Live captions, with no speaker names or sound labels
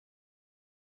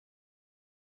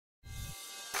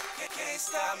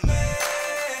stop me.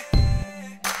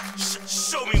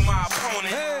 Show me my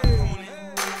opponent.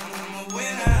 I'm a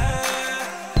winner.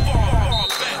 Fall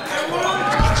back.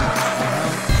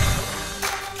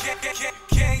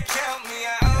 Can't count me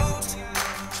out.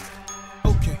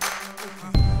 Okay.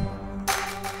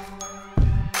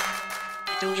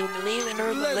 Do you believe in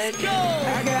urban legend?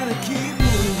 I gotta keep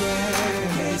moving.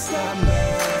 Can't stop me.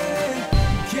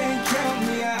 Can't count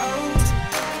me out.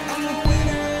 I'm a winner.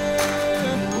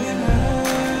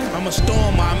 I'm a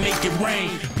storm, I make it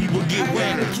rain. People get I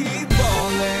wet. gotta keep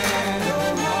ballin'. No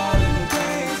more in the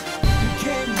days. You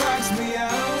can't box me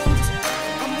out.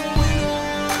 I'm a winner.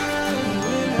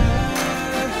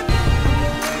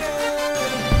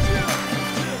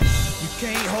 You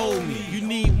can't hold me, you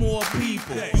need more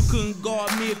people. You couldn't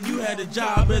guard me if you had a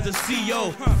job as a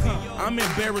CEO. I'm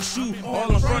embarrassed you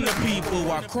all in front of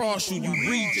people. I cross you, you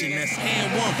reaching. That's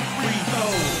hand one, free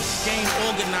throws. Game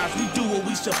organized, we do what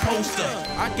we supposed to.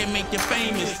 I can make you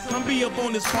famous, come be up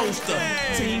on this poster.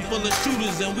 Team full of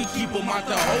shooters and we keep them out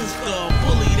the holster.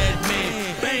 Bully that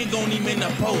man, bang on him in the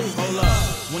post. Hold up,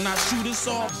 when I shoot it's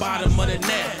all bottom of the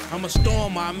net. I'm a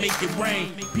storm, I make it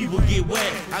rain, people get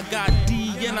wet. I got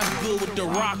D and I'm good with the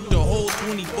rock, the whole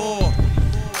 24.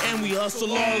 And we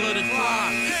hustle all of the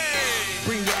clock.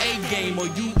 Bring your A game or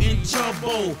you in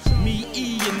trouble. Me,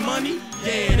 E, and money,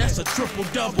 yeah, that's a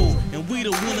triple-double. And we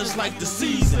the winners like the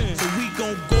season. So we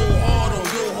gon' go hard on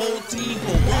your whole team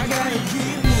for I one gotta reason.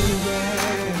 keep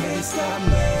moving. Can't stop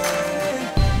me.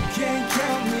 Can't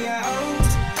count me out.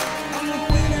 I'm a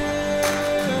winner.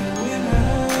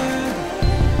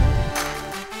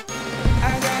 I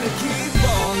gotta keep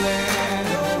ballin'.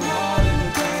 No more in the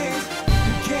days.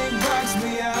 You can't box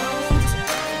me out.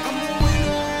 I'm a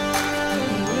winner.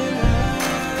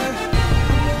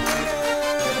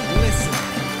 Listen,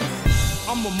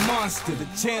 I'm a monster, the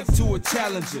champ to a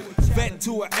challenger, vet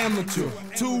to an amateur,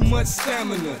 too much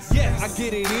stamina. Yes, I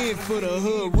get it in for the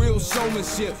hood, real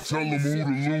showmanship. Tell them who the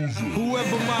loser.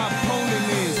 Whoever my opponent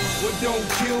is, what don't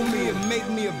kill me and make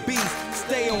me a beast.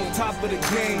 Stay on top of the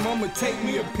game, I'ma take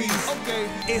me a piece. Okay,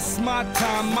 it's my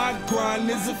time, my grind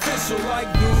is official.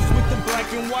 Like dudes with the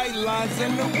black and white lines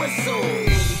and the whistle.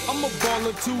 I'm a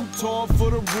baller too tall for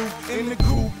the roof in the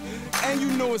coupe, and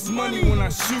you know it's money when I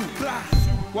shoot.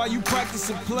 While you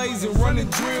practicing plays and running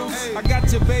drills, I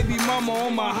got your baby mama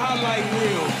on my highlight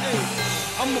reel.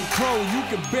 I'm a pro, you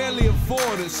can barely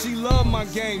afford her. She love my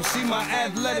game, she my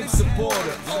athletic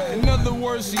supporter. In other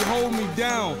words, she hold me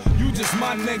down. You just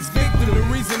my next victim, the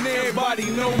reason everybody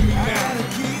know me now. I gotta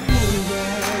keep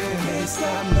moving, can't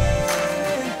stop me.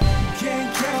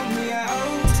 Can't count me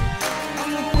out.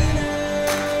 I'm a winner.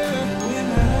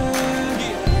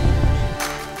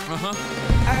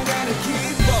 I gotta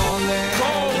keep ballin'.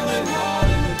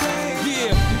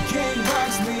 Yeah, you can't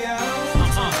box me out.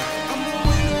 I'm a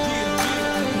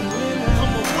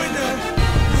winner.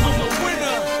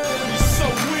 You're so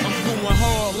winning. I'm going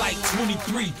hard like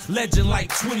 23, legend like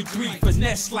 23,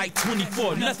 finesse like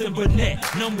 24, nothing but net.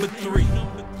 Number 3.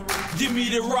 Give me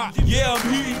the rock, yeah, I'm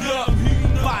heating up.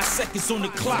 5 seconds on the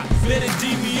clock, better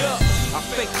D me up. I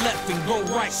fake left and go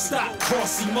right, stop,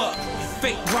 cross him up.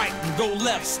 Fake right and go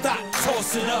left, stop,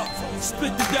 toss it up.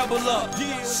 Split the double up,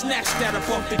 snatch that up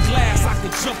off the glass. I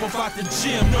could jump up out the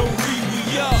gym, no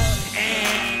we up.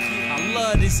 And I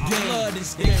love this game.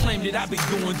 They claim that I be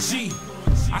going G.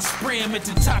 I spray him at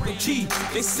the top of key.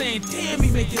 They saying, damn, he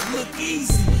make it look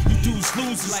easy. You dudes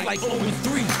losers like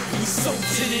 0-3. We so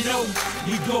 10-0,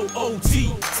 we go OT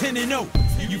 10-0.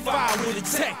 You fire with a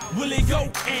tech, will it go?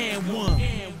 And one.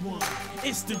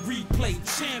 Instant replay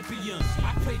champion.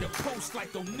 I play the post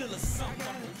like O'Neal or something.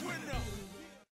 I'm a winner.